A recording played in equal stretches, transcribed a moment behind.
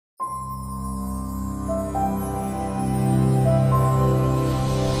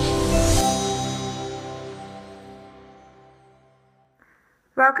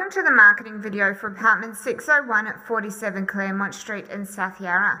Welcome to the marketing video for apartment 601 at 47 Claremont Street in South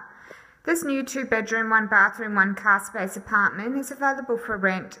Yarra. This new 2-bedroom, 1-bathroom, 1-car space apartment is available for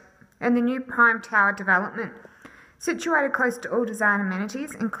rent in the new Prime Tower development. Situated close to all design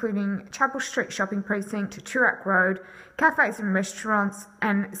amenities including Chapel Street Shopping Precinct, Toorak Road, cafes and restaurants,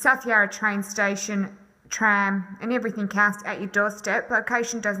 and South Yarra train station, tram, and everything else at your doorstep.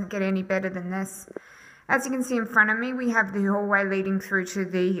 Location doesn't get any better than this. As you can see in front of me, we have the hallway leading through to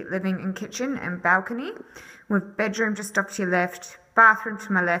the living and kitchen and balcony, with bedroom just off to your left, bathroom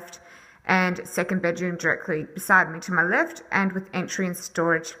to my left, and second bedroom directly beside me to my left, and with entry and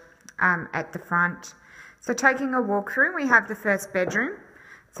storage at the front. So taking a walk through, we have the first bedroom.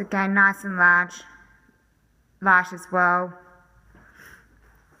 It's again nice and large, light as well,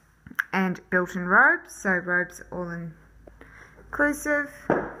 and built-in robes, so robes all inclusive.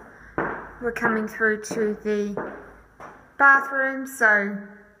 We're coming through to the bathroom, so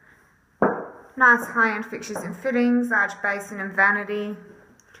nice high-end fixtures and fittings, large basin and vanity,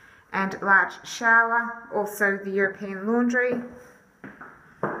 and large shower, also the European laundry.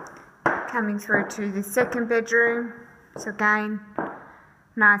 Coming through to the second bedroom, so again,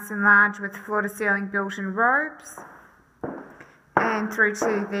 nice and large with floor-to-ceiling built-in robes, and through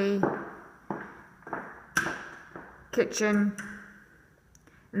to the kitchen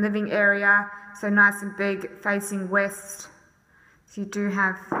living area, so nice and big, facing west. So you do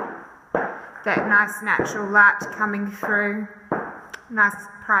have that nice natural light coming through, nice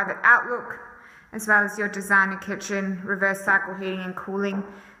private outlook, as well as your designer kitchen, reverse cycle heating and cooling,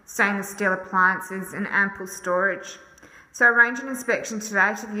 stainless steel appliances, and ample storage. So arrange an inspection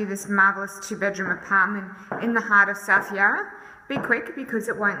today to view this marvellous 2-bedroom apartment in the heart of South Yarra. Be quick because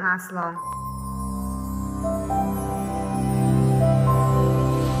it won't last long.